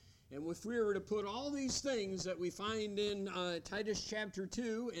And if we were to put all these things that we find in Titus chapter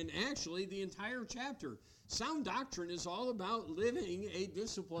 2, and actually the entire chapter, sound doctrine is all about living a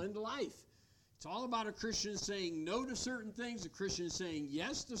disciplined life. It's all about a Christian saying no to certain things, a Christian saying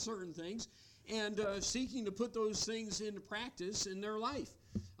yes to certain things, and seeking to put those things into practice in their life.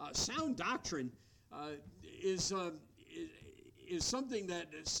 Sound doctrine is something that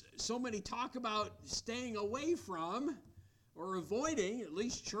so many talk about staying away from or avoiding, at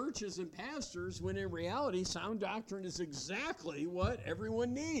least churches and pastors, when in reality, sound doctrine is exactly what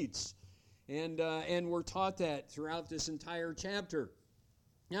everyone needs. And we're taught that throughout this entire chapter.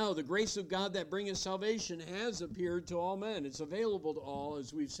 Now, the grace of God that bringeth salvation has appeared to all men. It's available to all,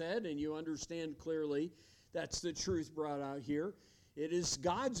 as we've said, and you understand clearly that's the truth brought out here. It is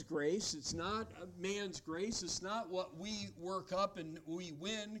God's grace. It's not man's grace. It's not what we work up and we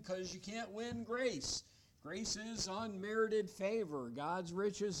win, because you can't win grace. Grace is unmerited favor, God's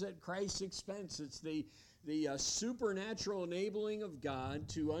riches at Christ's expense. It's the supernatural enabling of God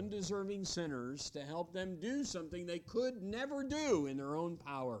to undeserving sinners to help them do something they could never do in their own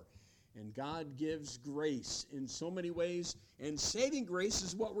power. And God gives grace in so many ways, and saving grace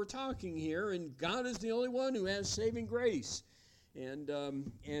is what we're talking here, and God is the only one who has saving grace, and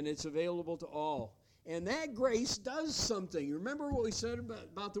it's available to all. And that grace does something. Remember what we said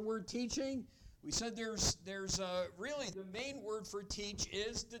about the word teaching? We said there's really the main word for teach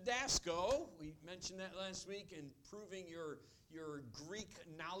is didasko. We mentioned that last week, improving your Greek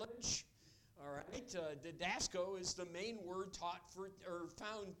knowledge. All right, didasko is the main word taught for or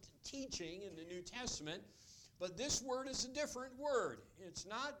found teaching in the New Testament. But this word is a different word. It's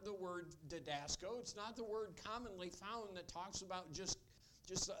not the word didasko. It's not the word commonly found that talks about just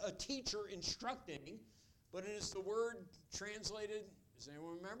a teacher instructing. But it is the word translated, does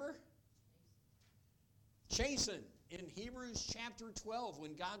anyone remember? Chasten in Hebrews chapter 12,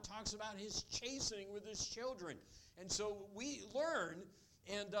 when God talks about his chastening with his children. And so we learn,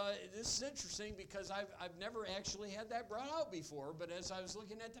 and this is interesting because I've never actually had that brought out before, but as I was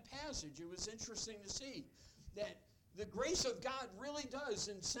looking at the passage, it was interesting to see that the grace of God really does,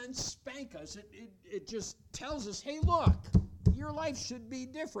 in a sense, spank us. It just tells us, hey, look, your life should be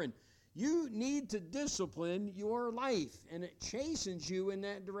different. You need to discipline your life, and it chastens you in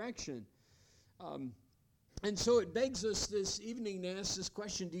that direction. And so it begs us this evening to ask this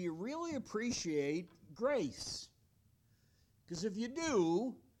question: do you really appreciate grace? Because if you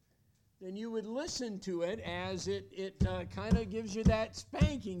do, then you would listen to it as it kind of gives you that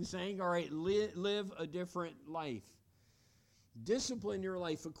spanking, saying, all right, live a different life. Discipline your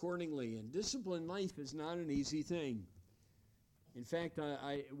life accordingly. And discipline life is not an easy thing. In fact,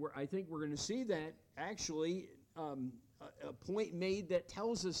 I think we're going to see that actually a point made that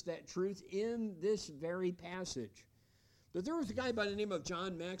tells us that truth in this very passage. But there was a guy by the name of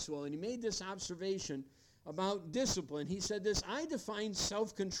John Maxwell, and he made this observation about discipline. He said this: I define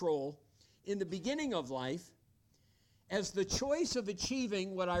self-control in the beginning of life as the choice of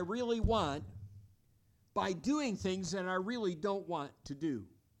achieving what I really want by doing things that I really don't want to do.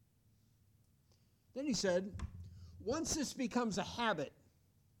 Then he said, once this becomes a habit,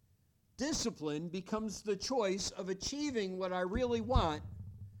 discipline becomes the choice of achieving what I really want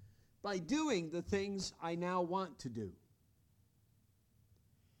by doing the things I now want to do.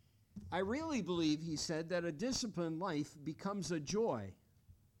 I really believe, he said, that a disciplined life becomes a joy,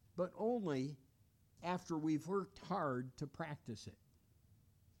 but only after we've worked hard to practice it.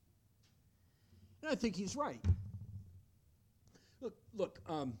 And I think he's right. Look,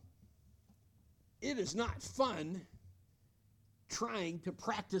 it is not fun trying to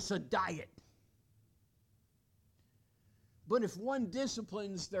practice a diet. But if one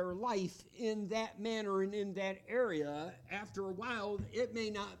disciplines their life in that manner and in that area, after a while, it may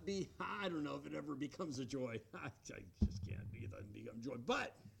not be, I don't know if it ever becomes a joy. I just can't, it doesn't become joy.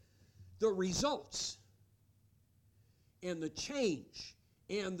 But the results and the change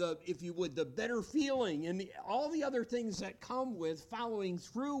and if you would, the better feeling and all the other things that come with following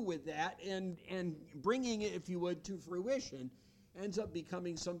through with that and bringing it, if you would, to fruition, ends up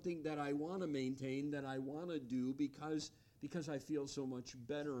becoming something that I want to maintain, that I want to do because I feel so much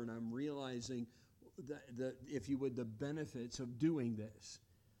better, and I'm realizing if you would, the benefits of doing this.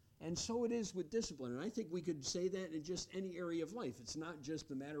 And so it is with discipline. And I think we could say that in just any area of life. It's not just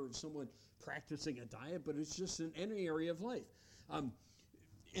a matter of someone practicing a diet, but it's just in any area of life.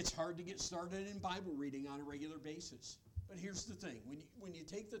 It's hard to get started in Bible reading on a regular basis. But here's the thing. When you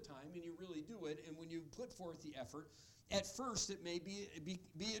take the time and you really do it, and when you put forth the effort, at first it may be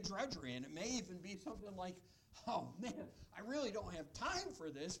a drudgery, and it may even be something like, oh man, I really don't have time for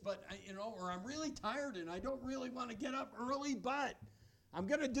this, but or I'm really tired and I don't really want to get up early, but I'm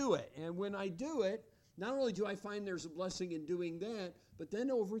going to do it. And when I do it, not only do I find there's a blessing in doing that, but then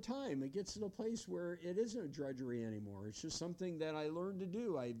over time it gets to a place where it isn't a drudgery anymore. It's just something that I learned to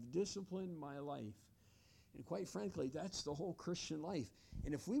do. I've disciplined my life. And quite frankly, that's the whole Christian life.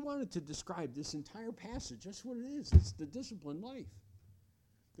 And if we wanted to describe this entire passage, that's what it is. It's the disciplined life.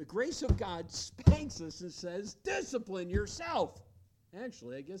 The grace of God spanks us and says, discipline yourself.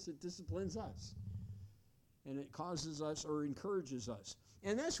 Actually, I guess it disciplines us. And it causes us or encourages us.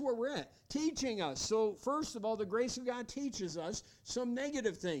 And that's where we're at, teaching us. So first of all, the grace of God teaches us some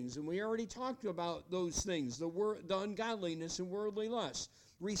negative things. And we already talked about those things, the ungodliness and worldly lust.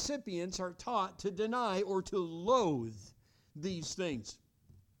 Recipients are taught to deny or to loathe these things,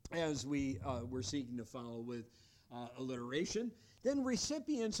 as we're seeking to follow with alliteration. Then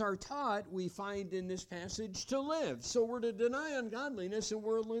recipients are taught, we find in this passage, to live. So we're to deny ungodliness and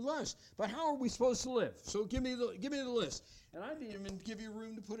worldly lust. But how are we supposed to live? So give me the list. And I didn't even give you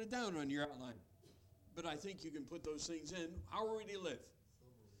room to put it down on your outline. But I think you can put those things in. How are we to live?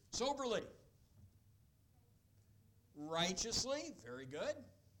 Soberly. Righteously. Very good.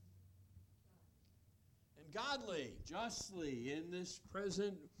 And godly. Justly in this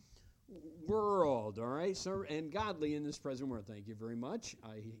present world, all right? So, and godly in this present world. Thank you very much.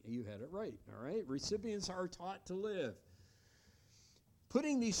 You had it right, all right? Recipients are taught to live.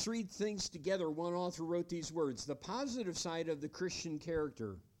 Putting these three things together, one author wrote these words: the positive side of the Christian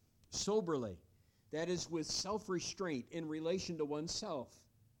character, soberly, that is with self-restraint in relation to oneself.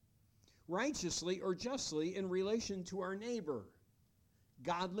 Righteously or justly in relation to our neighbor.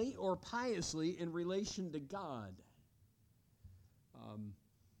 Godly or piously in relation to God.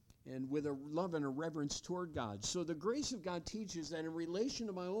 And with a love and a reverence toward God. So the grace of God teaches that in relation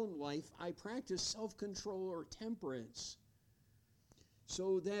to my own life, I practice self-control or temperance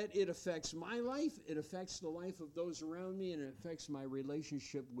so that it affects my life, it affects the life of those around me, and it affects my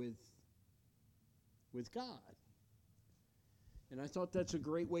relationship with God. And I thought that's a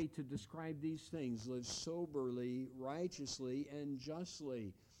great way to describe these things. Live soberly, righteously, and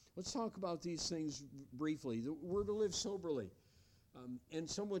justly. Let's talk about these things briefly. We're to live soberly. And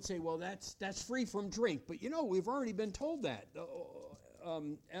some would say, well, that's free from drink. But, we've already been told that.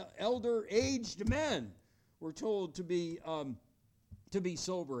 Elder-aged men were told to be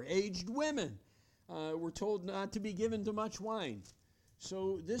sober. Aged women were told not to be given to much wine.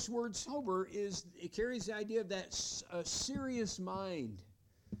 So this word sober it carries the idea of that serious mind.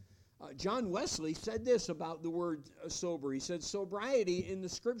 John Wesley said this about the word sober. He said, sobriety in the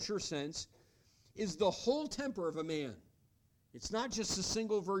scripture sense is the whole temper of a man. It's not just a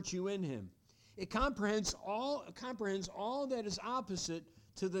single virtue in him. It comprehends all that is opposite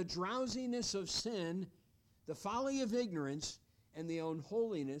to the drowsiness of sin, the folly of ignorance, and the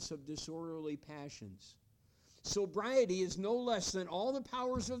unholiness of disorderly passions. Sobriety is no less than all the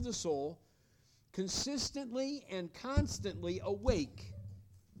powers of the soul, consistently and constantly awake,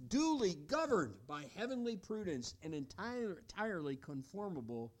 duly governed by heavenly prudence, and entirely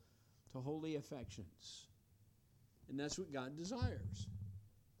conformable to holy affections. And that's what God desires.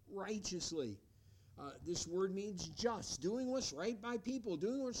 Righteously. This word means just, doing what's right by people,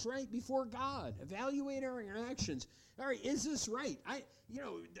 doing what's right before God. Evaluate our actions. All right, is this right?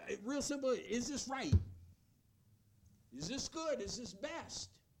 Real simple, is this right? Is this good? Is this best?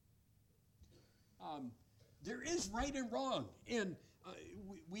 There is right and wrong. And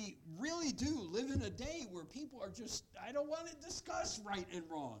we really do live in a day where people are just, I don't want to discuss right and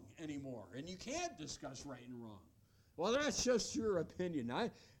wrong anymore. And you can't discuss right and wrong. Well, that's just your opinion.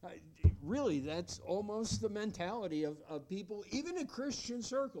 Really, that's almost the mentality of people, even in Christian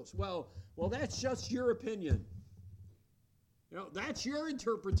circles. Well, that's just your opinion. That's your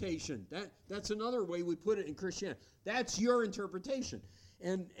interpretation. That's another way we put it in Christianity. That's your interpretation.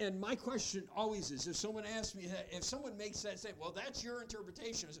 And my question always is, if someone asks me, if someone makes that statement, well, that's your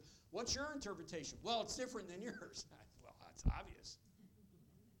interpretation. I say, what's your interpretation? Well, it's different than yours. Well, that's obvious.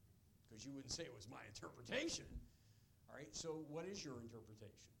 Because you wouldn't say it was my interpretation. All right, so what is your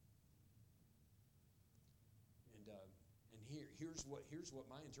interpretation? And here's what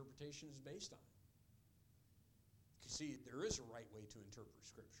my interpretation is based on. See, there is a right way to interpret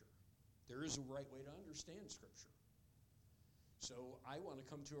Scripture. There is a right way to understand Scripture. So I want to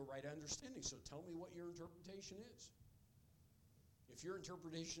come to a right understanding. So tell me what your interpretation is. If your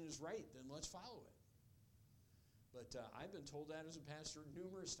interpretation is right, then let's follow it. But I've been told that as a pastor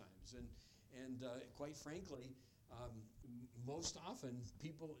numerous times. And quite frankly, most often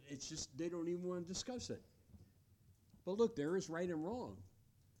people, it's just, they don't even want to discuss it. But look, there is right and wrong.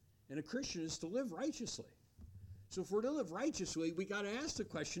 And a Christian is to live righteously. So if we're to live righteously, we got to ask the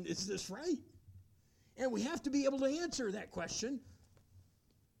question, is this right? And we have to be able to answer that question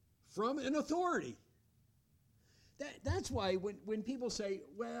from an authority. That's why when people say,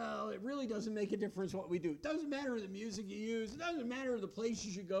 well, it really doesn't make a difference what we do. It doesn't matter the music you use. It doesn't matter the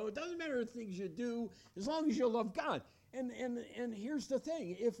places you go. It doesn't matter the things you do, as long as you love God. And here's the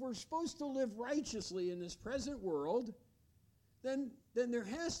thing. If we're supposed to live righteously in this present world, then there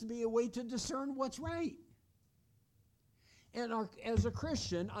has to be a way to discern what's right. And as a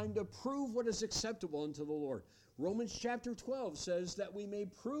Christian, I'm to prove what is acceptable unto the Lord. Romans chapter 12 says that we may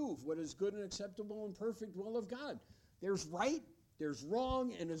prove what is good and acceptable and perfect will of God. There's right, there's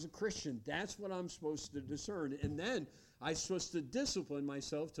wrong, and as a Christian, that's what I'm supposed to discern. And then I'm supposed to discipline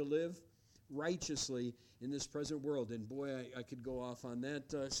myself to live righteously in this present world. And boy, I could go off on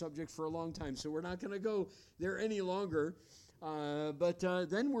that subject for a long time, so we're not going to go there any longer. But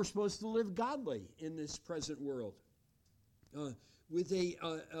then we're supposed to live godly in this present world. With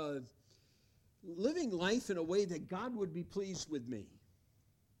living life in a way that God would be pleased with me.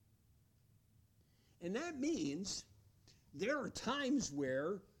 And that means there are times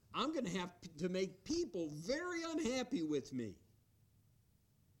where I'm going to have to make people very unhappy with me.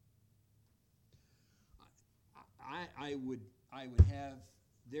 I would have,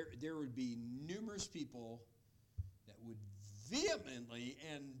 there would be numerous people that would vehemently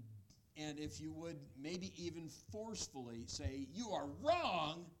and if you would, maybe even forcefully say, you are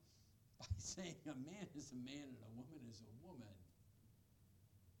wrong, by saying a man is a man and a woman is a woman.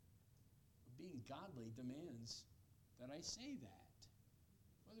 Being godly demands that I say that.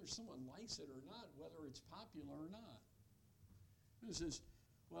 Whether someone likes it or not, whether it's popular or not. It says,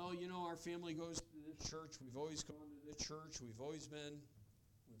 well, you know, our family goes to the church. We've always gone to the church. We've always been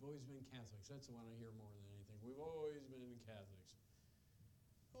Catholics. That's the one I hear more than anything. We've always been Catholics.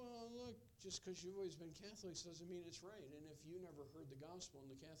 Well, look, just because you've always been Catholics doesn't mean it's right. And if you never heard the gospel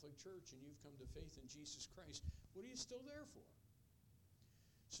in the Catholic Church and you've come to faith in Jesus Christ, what are you still there for?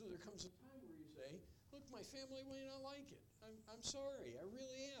 So there comes a time where you say, look, my family may not like it. I'm sorry, I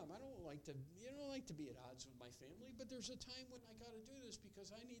really am. I don't like to be at odds with my family, but there's a time when I got to do this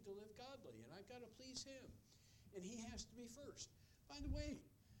because I need to live godly and I've got to please him. And he has to be first. By the way,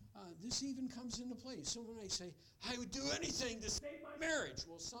 this even comes into play. Someone may say, I would do anything to save my marriage.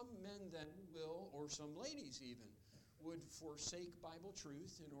 Well, some men then will, or some ladies even, would forsake Bible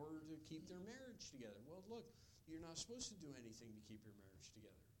truth in order to keep their marriage together. Well, look, you're not supposed to do anything to keep your marriage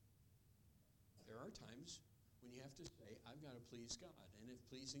together. There are times when you have to say, I've got to please God. And if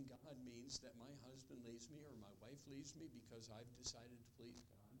pleasing God means that my husband leaves me or my wife leaves me because I've decided to please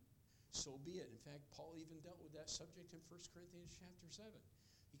God, so be it. In fact, Paul even dealt with that subject in 1 Corinthians chapter 7.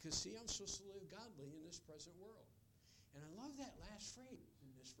 Because, see, I'm supposed to live godly in this present world. And I love that last phrase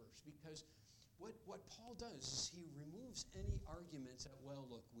in this verse because what Paul does is he removes any arguments that, well,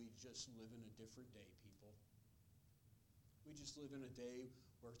 look, we just live in a different day, people. We just live in a day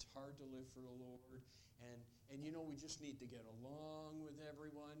where it's hard to live for the Lord. And you know, we just need to get along with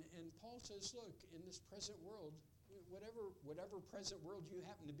everyone. And Paul says, look, in this present world, whatever present world you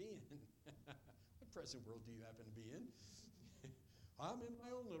happen to be in, what present world do you happen to be in? I'm in my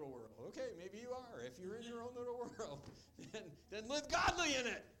own little world. Okay, maybe you are. If you're in your own little world, then live godly in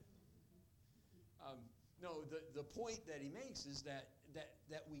it. No, the point that he makes is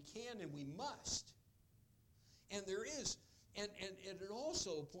that we can and we must. And there is, and it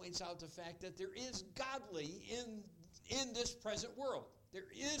also points out the fact that there is godly in this present world. There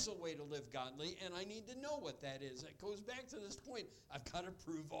is a way to live godly, and I need to know what that is. It goes back to this point. I've got to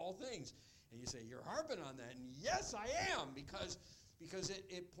prove all things. And you say, you're harping on that. And yes, I am, because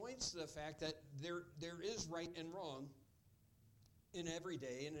it points to the fact that there is right and wrong in every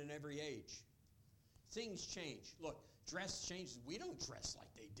day and in every age. Things change. Look, dress changes. We don't dress like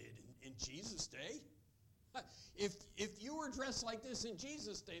they did in Jesus' day. If you were dressed like this in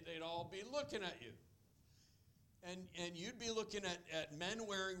Jesus' day, they'd all be looking at you. And you'd be looking at men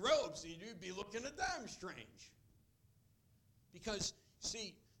wearing robes, and you'd be looking at them strange. Because,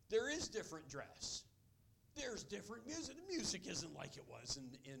 see, there is different dress. There's different music. The music isn't like it was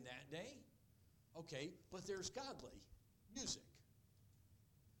in that day. Okay, but there's godly music.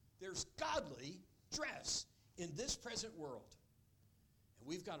 There's godly dress in this present world. And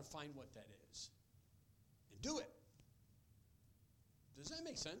we've got to find what that is. And do it. Does that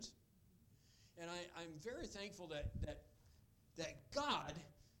make sense? And I'm very thankful that God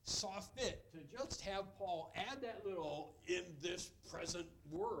saw fit to just have Paul add that little in this present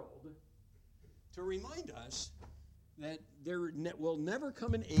world to remind us that there will never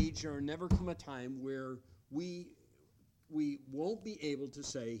come an age or never come a time where we won't be able to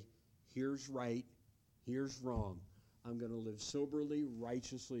say, here's right, here's wrong. I'm going to live soberly,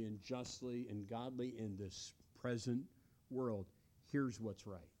 righteously, and justly and godly in this present world. Here's what's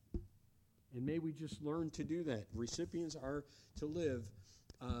right. And may we just learn to do that. Recipients are to live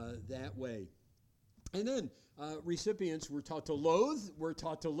that way. And then recipients, we're taught to loathe, we're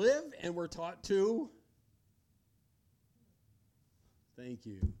taught to live, and we're taught to... Thank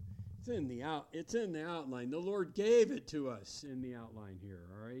you. It's in the outline. The Lord gave it to us in the outline here,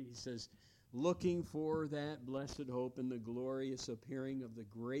 all right? He says, looking for that blessed hope and the glorious appearing of the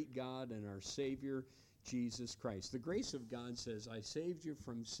great God and our Savior, Jesus Christ. The grace of God says, I saved you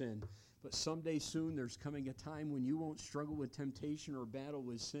from sin, but someday soon there's coming a time when you won't struggle with temptation or battle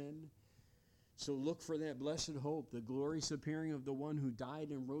with sin. So look for that blessed hope, the glorious appearing of the one who died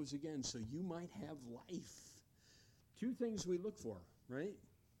and rose again, so you might have life. Two things we look for, right?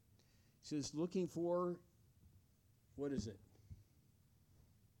 He says, looking for, what is it?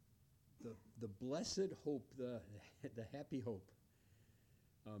 The blessed hope, the happy hope.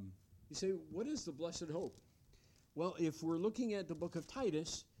 You say, what is the blessed hope? Well, if we're looking at the book of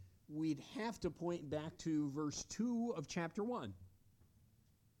Titus, we'd have to point back to verse 2 of chapter 1.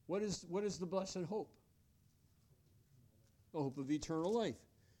 What is the blessed hope? The hope of eternal life.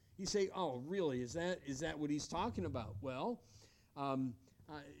 You say, oh, really? Is that what he's talking about? Well,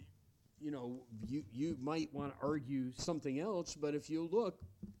 you might want to argue something else, but if you look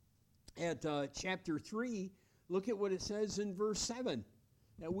at chapter 3, look at what it says in verse 7.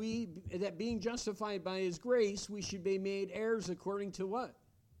 That being justified by his grace, we should be made heirs according to what?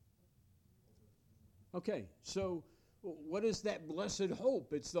 Okay, so what is that blessed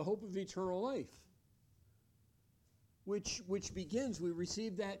hope? It's the hope of eternal life, which begins, we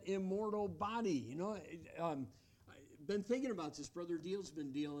receive that immortal body. You know, I've been thinking about this. Brother Deal's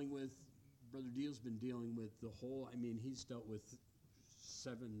been dealing with the whole, he's dealt with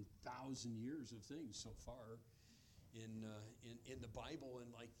 7,000 years of things so far in the Bible in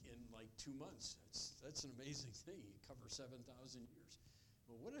like 2 months. That's an amazing thing. He covers 7,000 years.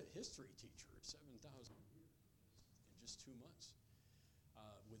 Well, what a history teacher! 7,000 years in just 2 months,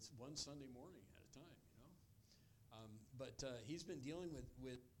 with one Sunday morning at a time. But he's been dealing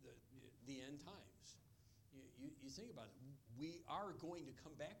with the end times. You think about it. We are going to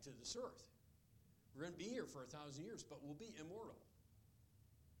come back to this earth. We're going to be here for 1,000 years, but we'll be immortal.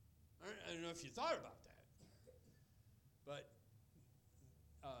 I don't know if you thought about that. But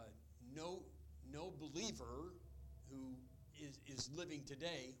no believer who is living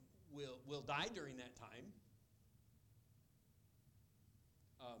today will die during that time.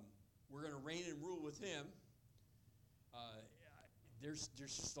 We're going to reign and rule with him. There's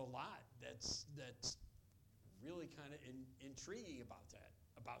just a lot that's really kind of intriguing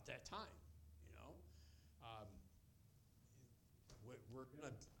about that time. We're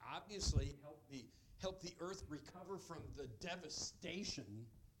going to obviously help the earth recover from the devastation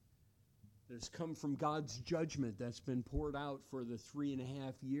that's come from God's judgment that's been poured out for the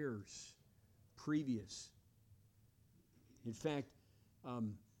 3.5 years previous. In fact,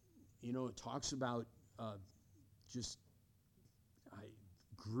 it talks about just a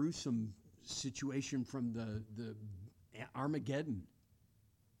gruesome situation from the Armageddon.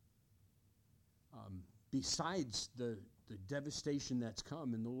 Besides the devastation that's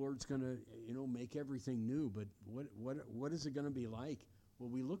come, and the Lord's going to, make everything new. But what is it going to be like? Well,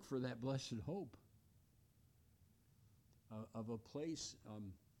 we look for that blessed hope of a place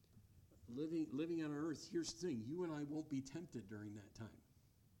living on earth. Here's the thing: you and I won't be tempted during that time.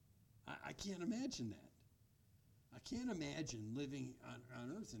 I can't imagine that. I can't imagine living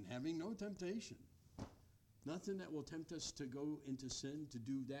on earth and having no temptation. Nothing that will tempt us to go into sin, to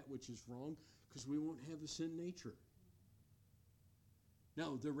do that which is wrong, because we won't have a sin nature.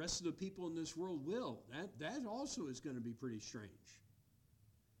 Now, the rest of the people in this world will. That also is going to be pretty strange.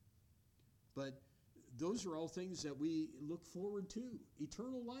 But those are all things that we look forward to.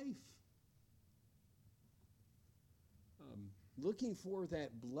 Eternal life. Looking for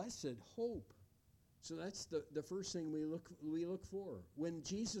that blessed hope. So that's the first thing we look for. When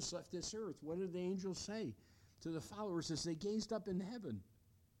Jesus left this earth, what did the angels say to the followers as they gazed up in heaven?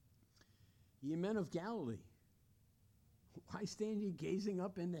 Ye men of Galilee, why stand ye gazing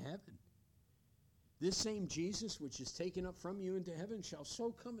up into heaven? This same Jesus which is taken up from you into heaven shall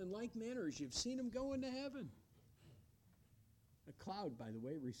so come in like manner as you've seen him go into heaven. A cloud, by the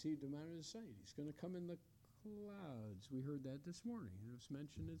way, received him out of his sight. He's going to come in the clouds. We heard that this morning. It was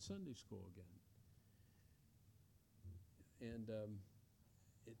mentioned in Sunday school again. And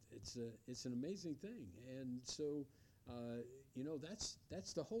it's an amazing thing. And so,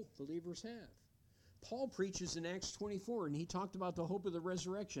 that's the hope believers have. Paul preaches in Acts 24, and he talked about the hope of the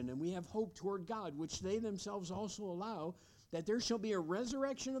resurrection. And we have hope toward God, which they themselves also allow, that there shall be a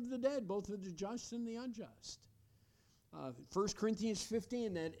resurrection of the dead, both of the just and the unjust. 1 Corinthians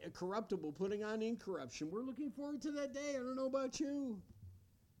 15, that corruptible putting on incorruption. We're looking forward to that day. I don't know about you.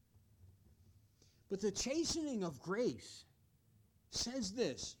 But the chastening of grace says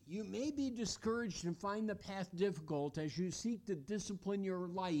this: you may be discouraged and find the path difficult as you seek to discipline your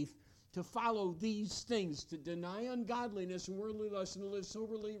life to follow these things, to deny ungodliness and worldly lust, and to live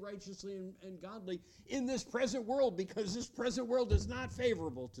soberly, righteously, and godly in this present world, because this present world is not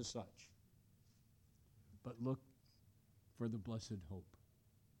favorable to such. But look for the blessed hope.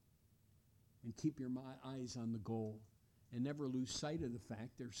 And keep your eyes on the goal, and never lose sight of the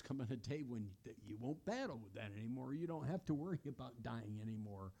fact there's coming a day when you won't battle with that anymore. You don't have to worry about dying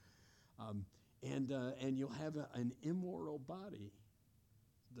anymore. And you'll have an immortal body.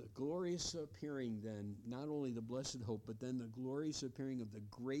 The glorious appearing then, not only the blessed hope, but then the glorious appearing of the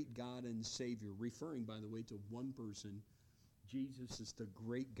great God and Savior, referring, by the way, to one person. Jesus is the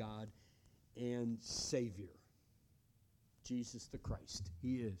great God and Savior. Jesus the Christ.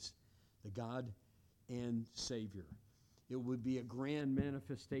 He is the God and Savior. It would be a grand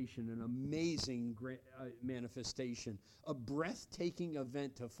manifestation, an amazing manifestation, a breathtaking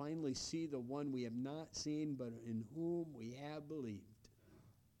event to finally see the one we have not seen, but in whom we have believed.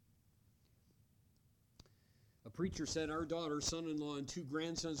 A preacher said our daughter, son-in-law, and 2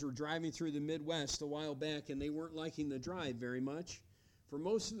 grandsons were driving through the Midwest a while back, and they weren't liking the drive very much. For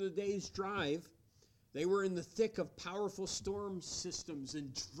most of the day's drive, they were in the thick of powerful storm systems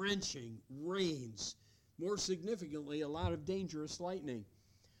and drenching rains. More significantly, a lot of dangerous lightning,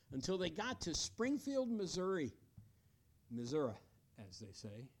 until they got to Springfield, Missouri, as they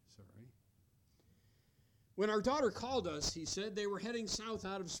say, sorry. When our daughter called us, he said, they were heading south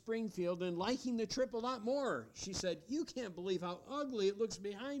out of Springfield and liking the trip a lot more. She said, you can't believe how ugly it looks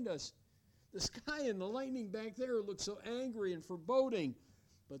behind us. The sky and the lightning back there look so angry and foreboding,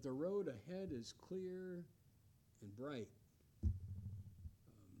 but the road ahead is clear and bright.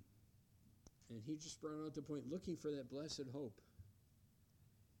 And he just brought out the point, looking for that blessed hope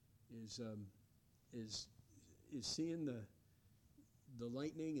is seeing the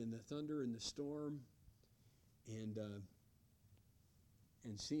lightning and the thunder and the storm, and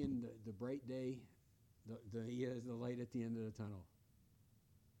seeing the bright day, the light at the end of the tunnel.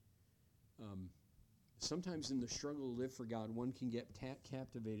 Sometimes in the struggle to live for God, one can get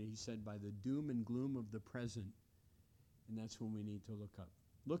captivated, he said, by the doom and gloom of the present, and that's when we need to look up.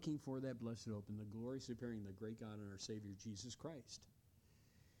 Looking for that blessed hope and the glorious appearing of the great God and our Savior, Jesus Christ.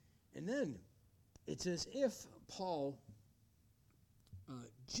 And then it's as if Paul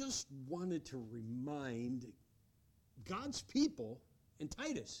just wanted to remind God's people and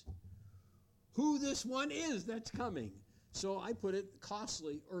Titus who this one is that's coming. So I put it,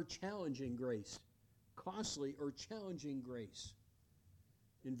 costly or challenging grace. Costly or challenging grace.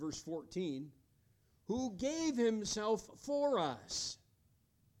 In verse 14, who gave himself for us.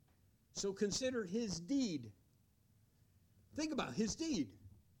 So consider his deed. Think about his deed.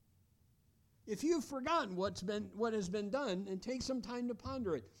 If you've forgotten what has been done, and take some time to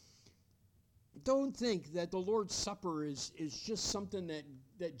ponder it, don't think that the Lord's Supper is just something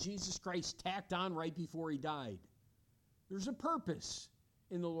that Jesus Christ tacked on right before he died. There's a purpose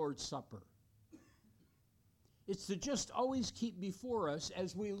in the Lord's Supper. It's to just always keep before us,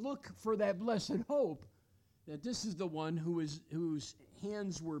 as we look for that blessed hope, that this is the one whose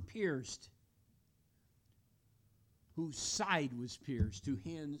hands were pierced, whose side was pierced,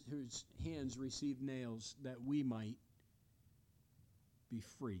 whose hands received nails, that we might be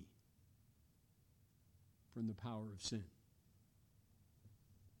free from the power of sin.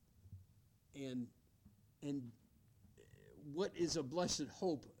 And what is a blessed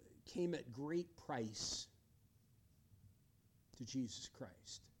hope came at great price to Jesus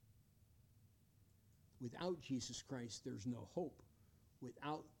Christ. Without Jesus Christ, there's no hope.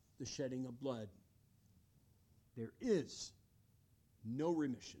 Without the shedding of blood, there is no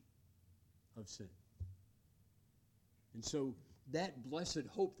remission of sin. And so that blessed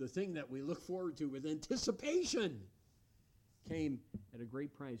hope, the thing that we look forward to with anticipation, came at a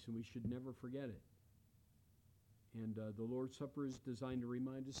great price, and we should never forget it. And the Lord's Supper is designed to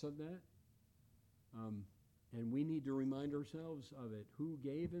remind us of that. And we need to remind ourselves of it. Who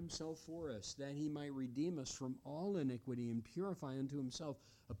gave himself for us, that he might redeem us from all iniquity and purify unto himself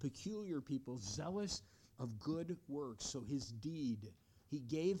a peculiar people, zealous of good works. So his deed, he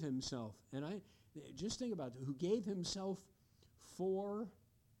gave himself. And I just think about it. Who gave himself for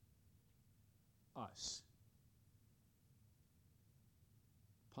us.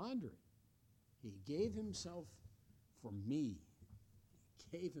 Ponder it. He gave himself for me.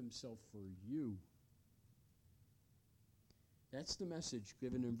 He gave himself for you. That's the message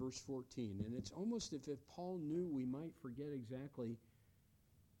given in verse 14. And it's almost as if Paul knew we might forget exactly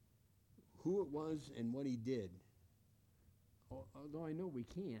who it was and what he did. Although I know we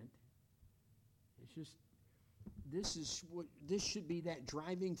can't. It's just, this should be that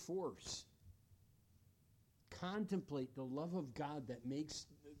driving force. Contemplate the love of God that makes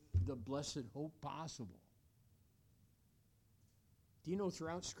the blessed hope possible. Do you know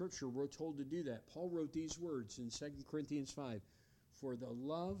throughout Scripture we're told to do that? Paul wrote these words in 2 Corinthians 5. For the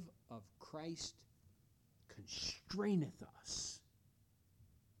love of Christ constraineth us,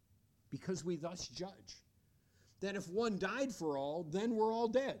 because we thus judge that if one died for all, then we're all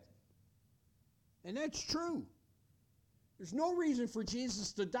dead. And that's true. There's no reason for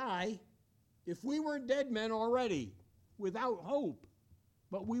Jesus to die if we weren't dead men already, without hope.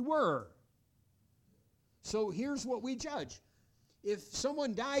 But we were. So here's what we judge. If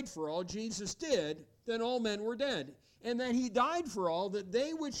someone died for all, Jesus did, then all men were dead. And that he died for all, that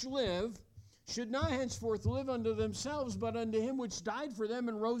they which live should not henceforth live unto themselves, but unto him which died for them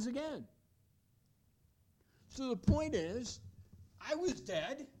and rose again. So the point is, I was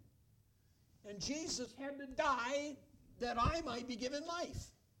dead, and Jesus had to die that I might be given life.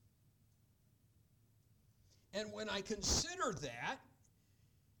 And when I consider that,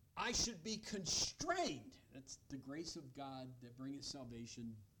 I should be constrained. That's the grace of God that bringeth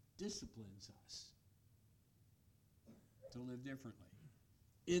salvation disciplines us to live differently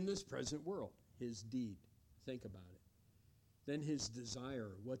in this present world. His deed. Think about it. Then his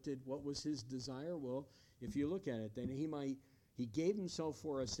desire. What was his desire? Well, if you look at it, then he gave himself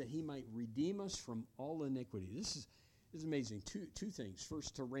for us that he might redeem us from all iniquity. This is amazing. Two things.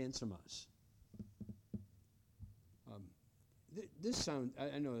 First, to ransom us.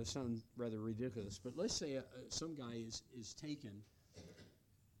 I know this sounds rather ridiculous, but let's say some guy is taken.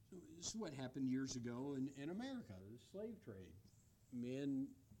 This is what happened years ago in America, the slave trade. Man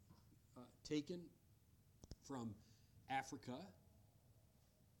taken from Africa,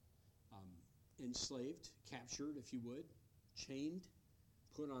 enslaved, captured, if you would, chained,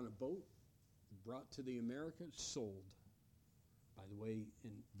 put on a boat, brought to the Americas, sold. By the way,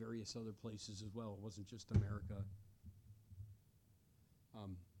 in various other places as well. It wasn't just America.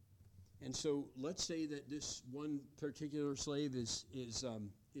 And so let's say that this one particular slave is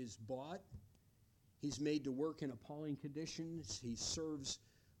bought. He's made to work in appalling conditions. He serves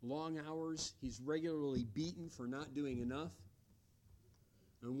long hours. He's regularly beaten for not doing enough.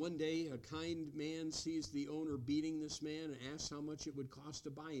 And one day, a kind man sees the owner beating this man and asks how much it would cost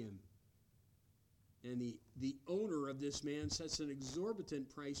to buy him. And the owner of this man sets an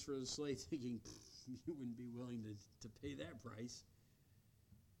exorbitant price for the slave, thinking, you wouldn't be willing to pay that price.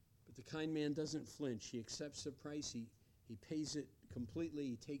 But the kind man doesn't flinch. He accepts the price. He pays it completely.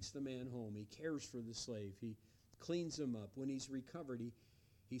 He takes the man home. He cares for the slave. He cleans him up. When he's recovered,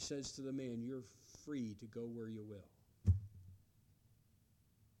 he says to the man, you're free to go where you will.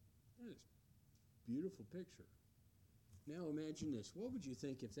 That is a beautiful picture. Now imagine this. What would you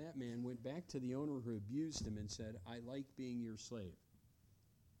think if that man went back to the owner who abused him and said, I like being your slave?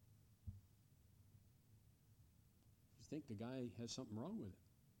 You think the guy has something wrong with it?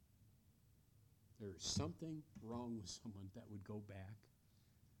 There's something wrong with someone that would go back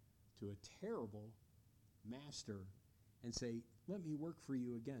to a terrible master and say, let me work for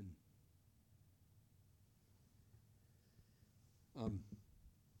you again.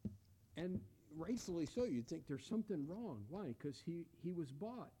 And rightfully so, you'd think there's something wrong. Why? Because he was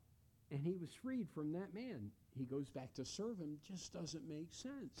bought and he was freed from that man. He goes back to serve him. Just doesn't make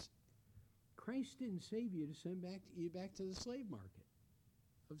sense. Christ didn't save you to send you back to the slave market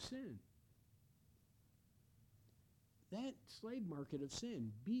of sin. That slave market of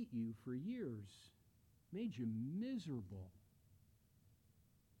sin beat you for years, made you miserable.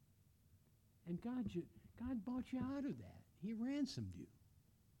 And God bought you out of that. He ransomed you.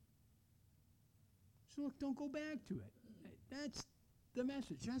 So look, don't go back to it. That's the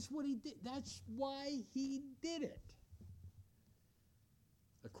message. That's what he did. That's why he did it.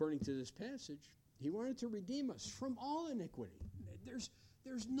 According to this passage, he wanted to redeem us from all iniquity.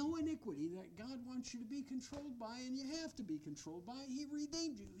 There's no iniquity that God wants you to be controlled by, and you have to be controlled by. He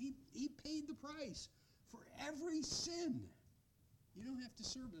redeemed you. He paid the price for every sin. You don't have to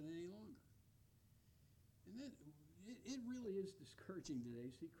serve it any longer. And it really is discouraging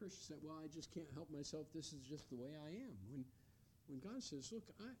today. See, Christians say, well, I just can't help myself. This is just the way I am. When God says, look,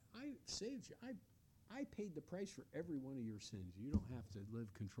 I saved you. I paid the price for every one of your sins. You don't have to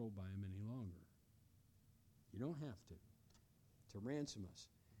live controlled by him any longer. You don't have to ransom us.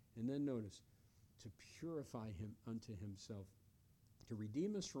 And then notice, to purify him unto himself, to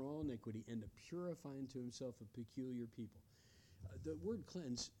redeem us from all iniquity, and to purify unto himself a peculiar people. The word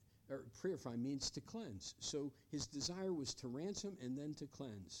cleanse, or purify, means to cleanse. So his desire was to ransom and then to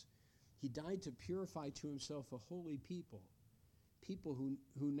cleanse. He died to purify to himself a holy people. People who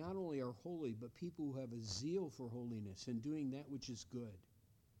not only are holy, but people who have a zeal for holiness and doing that which is good.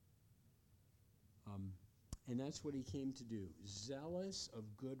 And that's what he came to do, zealous of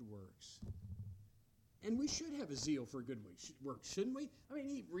good works. And we should have a zeal for good works, shouldn't we? I mean,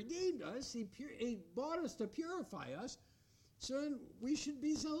 he redeemed us. He bought us to purify us. So we should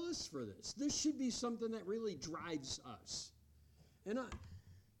be zealous for this. This should be something that really drives us. And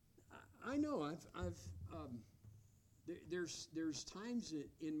I know there's times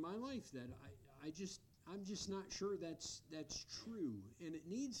in my life that I'm just not sure that's true, and it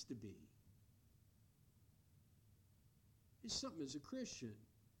needs to be. It's something as a Christian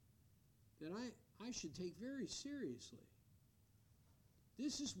that I should take very seriously.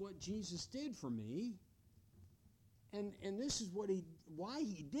 This is what Jesus did for me, and this is why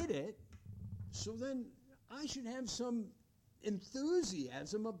he did it. So then I should have some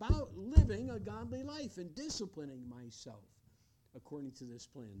enthusiasm about living a godly life and disciplining myself according to this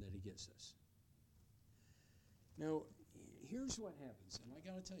plan that he gives us. Now, here's what happens, and I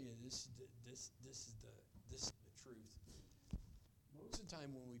got to tell you, this is the truth. Most of the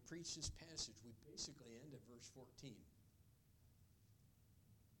time when we preach this passage, we basically end at verse 14.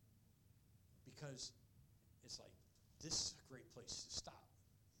 Because it's like, this is a great place to stop.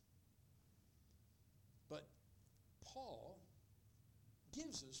 But Paul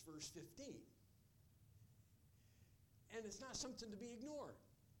gives us verse 15. And it's not something to be ignored.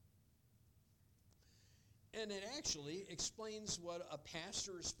 And it actually explains what a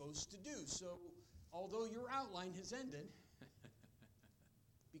pastor is supposed to do. So, although your outline has ended,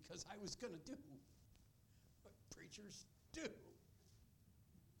 because I was going to do what preachers do.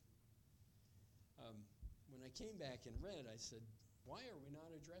 When I came back and read, I said, why are we not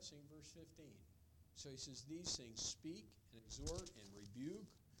addressing verse 15? So he says, these things speak and exhort and rebuke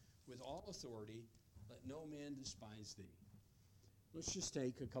with all authority. Let no man despise thee. Let's just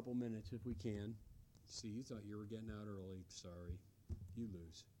take a couple minutes if we can. See, you thought you were getting out early. Sorry. You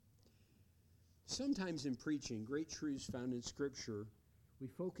lose. Sometimes in preaching, great truths found in Scripture, we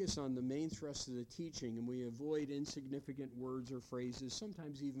focus on the main thrust of the teaching and we avoid insignificant words or phrases,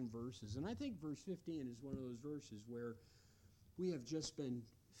 sometimes even verses. And I think verse 15 is one of those verses where we have just been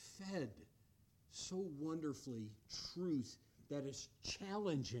fed so wonderfully truth that is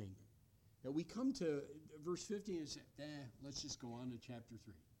challenging that we come to verse 15 and say, let's just go on to chapter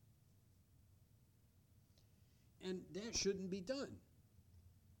 3. And that shouldn't be done.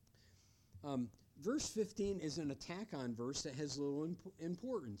 Verse 15 is an attack-on verse that has little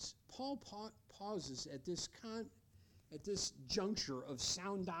importance. Paul pauses at this juncture of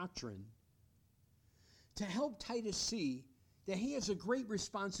sound doctrine to help Titus see that he has a great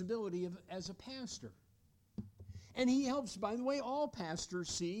responsibility as a pastor. And he helps, by the way, all pastors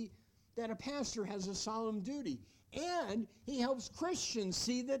see that a pastor has a solemn duty. And he helps Christians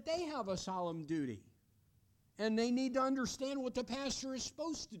see that they have a solemn duty. And they need to understand what the pastor is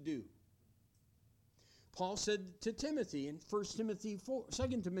supposed to do. Paul said to Timothy in 2 Timothy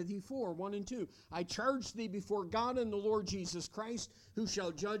 4, 1 and 2, I charge thee before God and the Lord Jesus Christ, who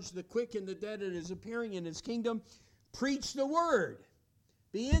shall judge the quick and the dead at his appearing in his kingdom. Preach the word.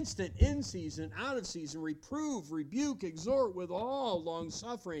 Be instant, in season, out of season. Reprove, rebuke, exhort with all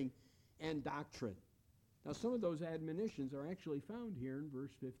long-suffering and doctrine. Now, some of those admonitions are actually found here in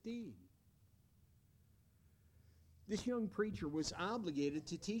verse 15. This young preacher was obligated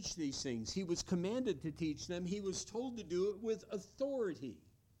to teach these things. He was commanded to teach them. He was told to do it with authority.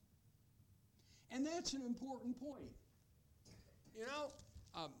 And that's an important point. You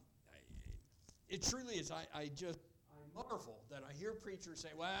know, it truly is. I marvel that I hear preachers say,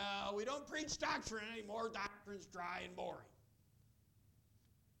 well, we don't preach doctrine anymore. Doctrine's dry and boring.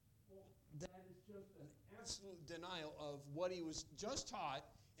 Well, that is just an absolute denial of what he was just taught.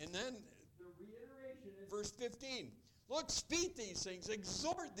 And then the reiteration in verse 15. Look, speak these things,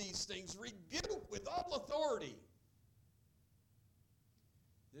 exhort these things, rebuke with all authority.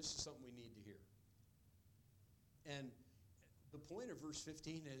 This is something we need to hear. And the point of verse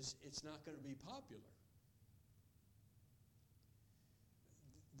 15 is it's not going to be popular.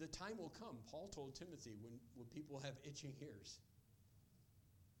 The time will come, Paul told Timothy, when people have itching ears.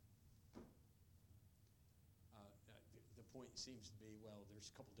 The point seems to be, well, there's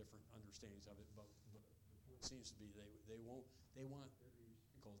a couple different understandings of it, but the point seems to be they want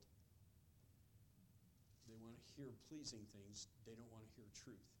to hear pleasing things. They don't want to hear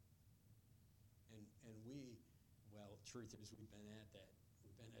truth. And truth is we've been at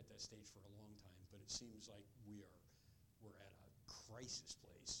that stage for a long time, but it seems like we're at a crisis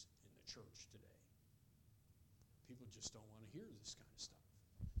place in the church today. People just don't want to hear this kind of stuff.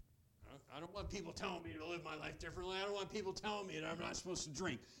 I don't want people telling me to live my life differently. I don't want people telling me that I'm not supposed to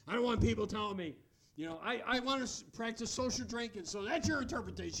drink. I don't want people telling me, I want to practice social drinking, so that's your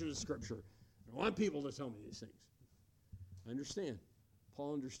interpretation of Scripture. I don't want people to tell me these things. I understand.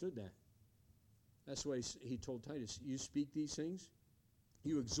 Paul understood that. That's why he told Titus, you speak these things,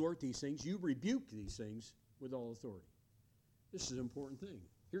 you exhort these things, you rebuke these things with all authority. This is an important thing.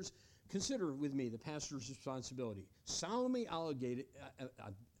 Consider with me the pastor's responsibility. Solemnly obligated.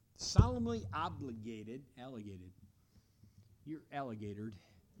 You're alligatored.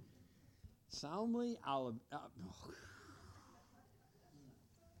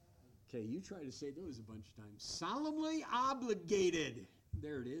 Okay, you try to say those a bunch of times. Solemnly obligated.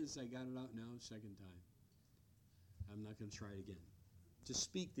 There it is. I got it out now, second time. I'm not going to try it again. To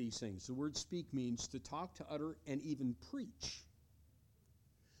speak these things. The word speak means to talk, to utter, and even preach.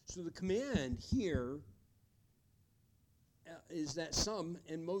 So the command here is that some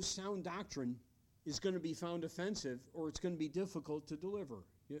and most sound doctrine is going to be found offensive, or it's going to be difficult to deliver.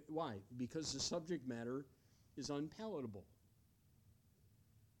 Why? Because the subject matter is unpalatable.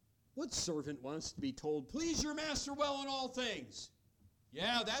 What servant wants to be told, please your master well in all things?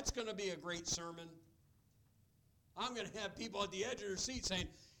 Yeah, that's going to be a great sermon. I'm going to have people at the edge of their seat saying,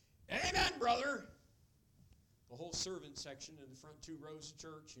 amen, brother. The whole servant section in the front 2 rows of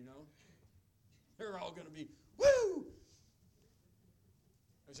church, they're all going to be, woo!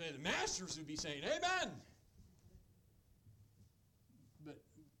 I say the masters would be saying, amen. But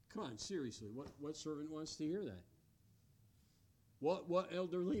come on, seriously, what servant wants to hear that? What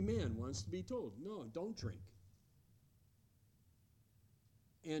elderly man wants to be told, no, don't drink?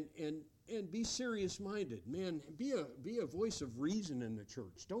 And be serious-minded, man. Be a voice of reason in the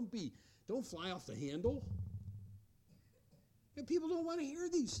church. Don't fly off the handle. And people don't want to hear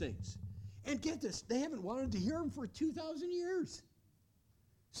these things. And get this, they haven't wanted to hear them for 2,000 years.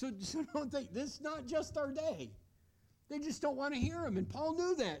 So don't think, this is not just our day. They just don't want to hear them. And Paul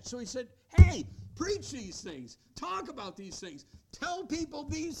knew that. So he said, hey, preach these things. Talk about these things. Tell people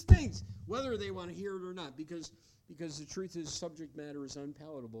these things, whether they want to hear it or not. Because the truth is, subject matter is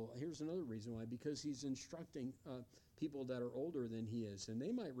unpalatable. Here's another reason why. Because he's instructing people that are older than he is. And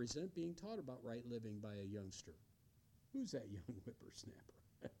they might resent being taught about right living by a youngster. Who's that young whippersnapper?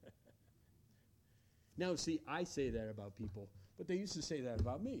 Now, see, I say that about people, but they used to say that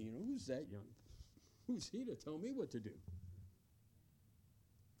about me. Who's that young? Who's he to tell me what to do?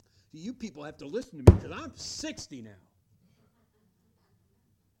 You people have to listen to me because I'm 60 now.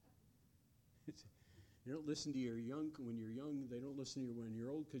 You don't listen to your young when you're young. They don't listen to you when you're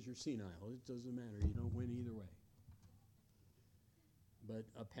old because you're senile. It doesn't matter. You don't win either way. But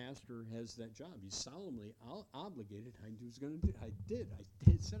a pastor has that job. He's solemnly obligated. I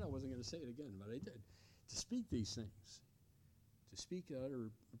said I wasn't going to say it again, but I did. To speak these things. To speak,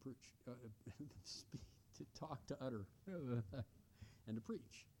 utter, preach. To talk, to utter, and to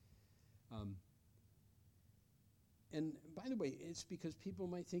preach. And by the way, it's because people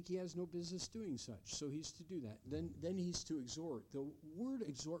might think he has no business doing such. So he's to do that. Then he's to exhort. The word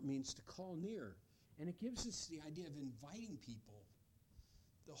exhort means to call near. And it gives us the idea of inviting people.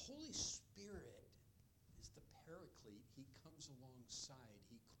 The Holy Spirit is the paraclete. He comes alongside.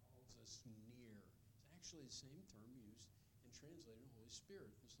 He calls us near. It's actually the same term used and translated Holy Spirit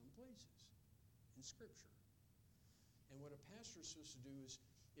in some places in Scripture. And what a pastor is supposed to do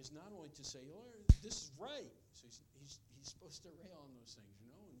is not only to say, Lord, this is right. So he's supposed to rail on those things,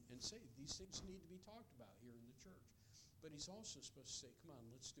 and say these things need to be talked about here in the church. But he's also supposed to say, come on,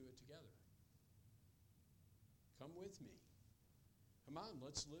 let's do it together. Come with me. Come on,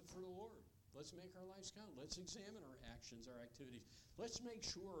 let's live for the Lord. Let's make our lives count. Let's examine our actions, our activities. Let's make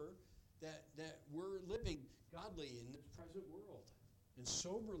sure that we're living godly in this present world and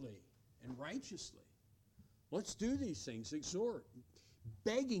soberly and righteously. Let's do these things. Exhort.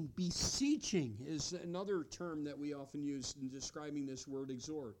 Begging, beseeching is another term that we often use in describing this word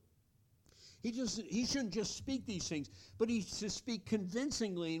exhort. He shouldn't just speak these things, but he's to speak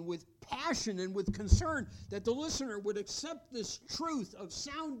convincingly and with passion and with concern that the listener would accept this truth of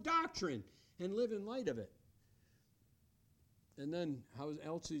sound doctrine and live in light of it. And then how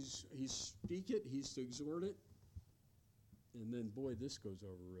else he speak it? He's to exhort it. And then, boy, this goes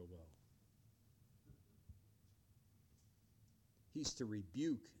over real well. He's to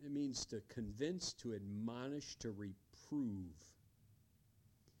rebuke. It means to convince, to admonish, to reprove.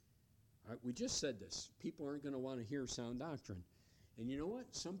 All right, we just said this. People aren't going to want to hear sound doctrine. And you know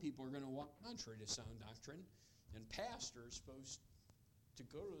what? Some people are going to walk contrary to sound doctrine. And pastors are supposed to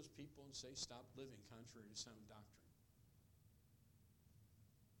go to those people and say, stop living contrary to sound doctrine.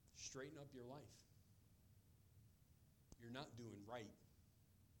 straighten up your life. You're not doing right.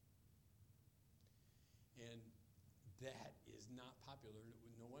 And that is not popular.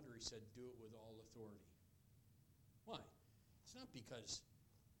 No wonder he said, do it with all authority. Why? It's not because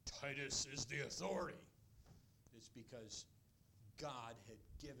Titus is the authority. It's because God had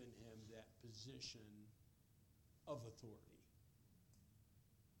given him that position of authority.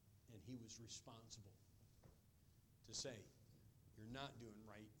 And he was responsible to say, you're not doing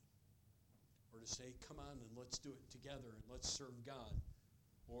right. Or to say, come on and let's do it together and let's serve God.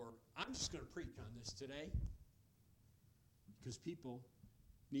 Or, I'm just going to preach on this today because people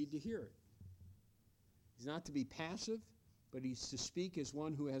need to hear it. He's not to be passive, but he's to speak as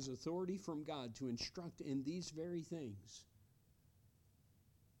one who has authority from God to instruct in these very things.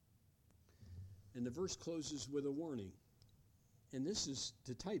 And the verse closes with a warning. And this is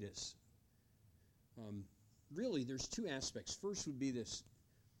to Titus. Really, there's two aspects. First would be this,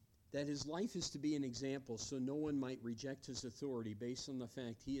 that his life is to be an example so no one might reject his authority based on the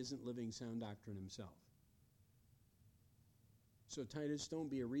fact he isn't living sound doctrine himself. So Titus, don't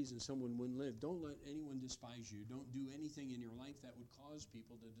be a reason someone wouldn't live. Don't let anyone despise you. Don't do anything in your life that would cause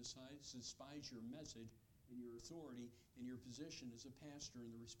people to despise your message and your authority and your position as a pastor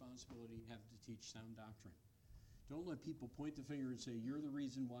and the responsibility you have to teach sound doctrine. Don't let people point the finger and say, you're the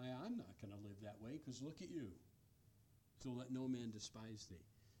reason why I'm not going to live that way, because look at you. So let no man despise thee.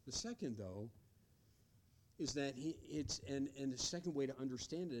 The second, though, is that the second way to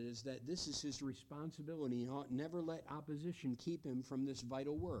understand it is that this is his responsibility. He ought never let opposition keep him from this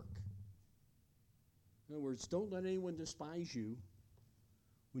vital work. In other words, don't let anyone despise you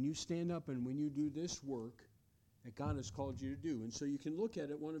when you stand up and when you do this work that God has called you to do. And so you can look at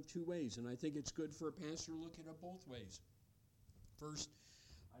it one of two ways, and I think it's good for a pastor to look at it both ways. First,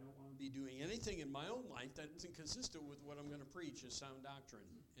 I don't want to be doing anything in my own life that isn't consistent with what I'm going to preach as sound doctrine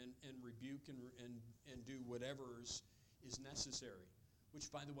and rebuke and do whatever is necessary,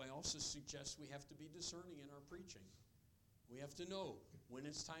 which, by the way, also suggests we have to be discerning in our preaching. We have to know when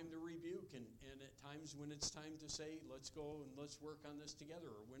it's time to rebuke and at times when it's time to say, let's go and let's work on this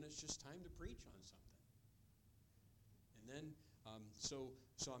together, or when it's just time to preach on something. And then, so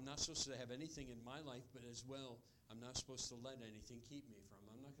I'm not supposed to have anything in my life, but as well, I'm not supposed to let anything keep me from.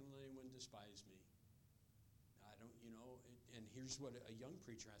 I'm not going to let anyone despise me. I don't, and here's what a young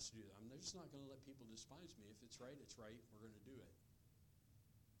preacher has to do. I'm just not going to let people despise me. If it's right, it's right. We're going to do it.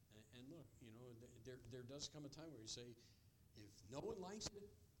 And look, there does come a time where you say, if no one likes it,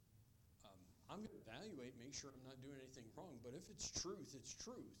 I'm going to evaluate, make sure I'm not doing anything wrong. But if it's truth, it's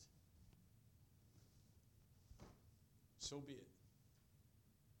truth. So be it.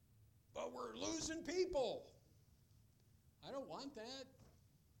 But we're losing people. I don't want that.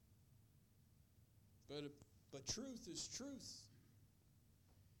 But truth is truth.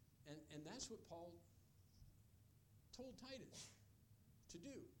 And that's what Paul told Titus to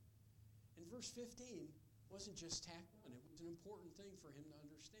do. And verse 15 wasn't just tacked on. It was an important thing for him to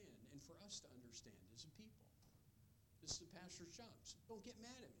understand and for us to understand as a people. This is the pastor's job. So don't get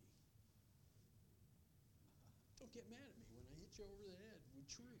mad at me. Don't get mad at me when I hit you over the head with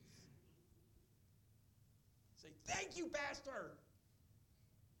truth. Say, thank you, Pastor.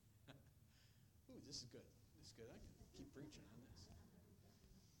 Ooh, this is good. This is good. I can keep preaching on this.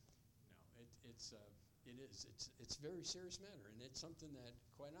 No, it is. It's a very serious matter, and it's something that,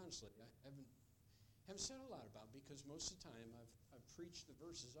 quite honestly, I haven't said a lot about, because most of the time I've preached the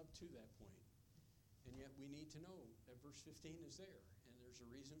verses up to that point, and yet we need to know that verse 15 is there, and there's a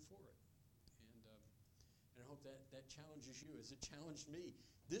reason for it. And I hope that challenges you as it challenged me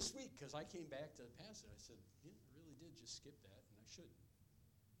this week, because I came back to the passage. I said, I really did just skip that, and I shouldn't.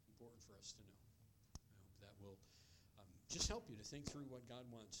 It's important for us to know. I hope that will just help you to think through what God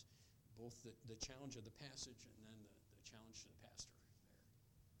wants, both the challenge of the passage and then the challenge to the pastor there.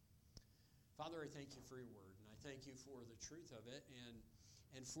 Father, I thank you for your word, and I thank you for the truth of it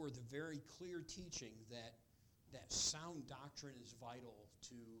and for the very clear teaching that sound doctrine is vital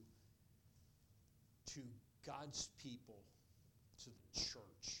to God's people, to the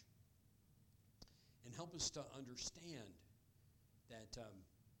church. And help us to understand that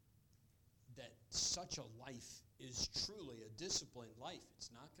such a life is truly a disciplined life. It's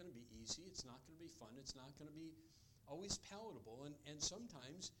not going to be easy. It's not going to be fun. It's not going to be always palatable. And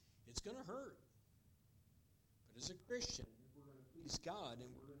sometimes it's going to hurt. But as a Christian, if we're going to please God and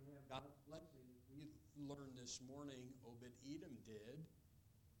we're going to have God's blessing, we learned this morning, Obed-Edom did,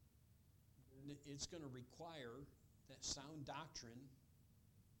 it's going to require that sound doctrine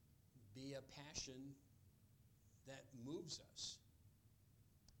be a passion that moves us.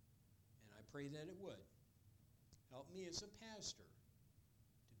 And I pray that it would. Help me as a pastor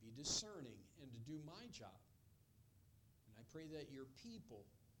to be discerning, and to do my job. And I pray that your people,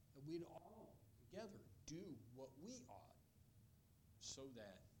 that we'd all together do what we ought, so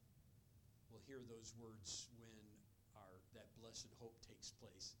that we'll hear those words when that blessed hope takes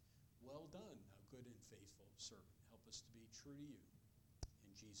place. Well done, thou good and faithful servant. Help us to be true to you.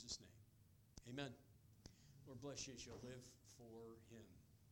 In Jesus' name, amen. Lord bless you as you live for him.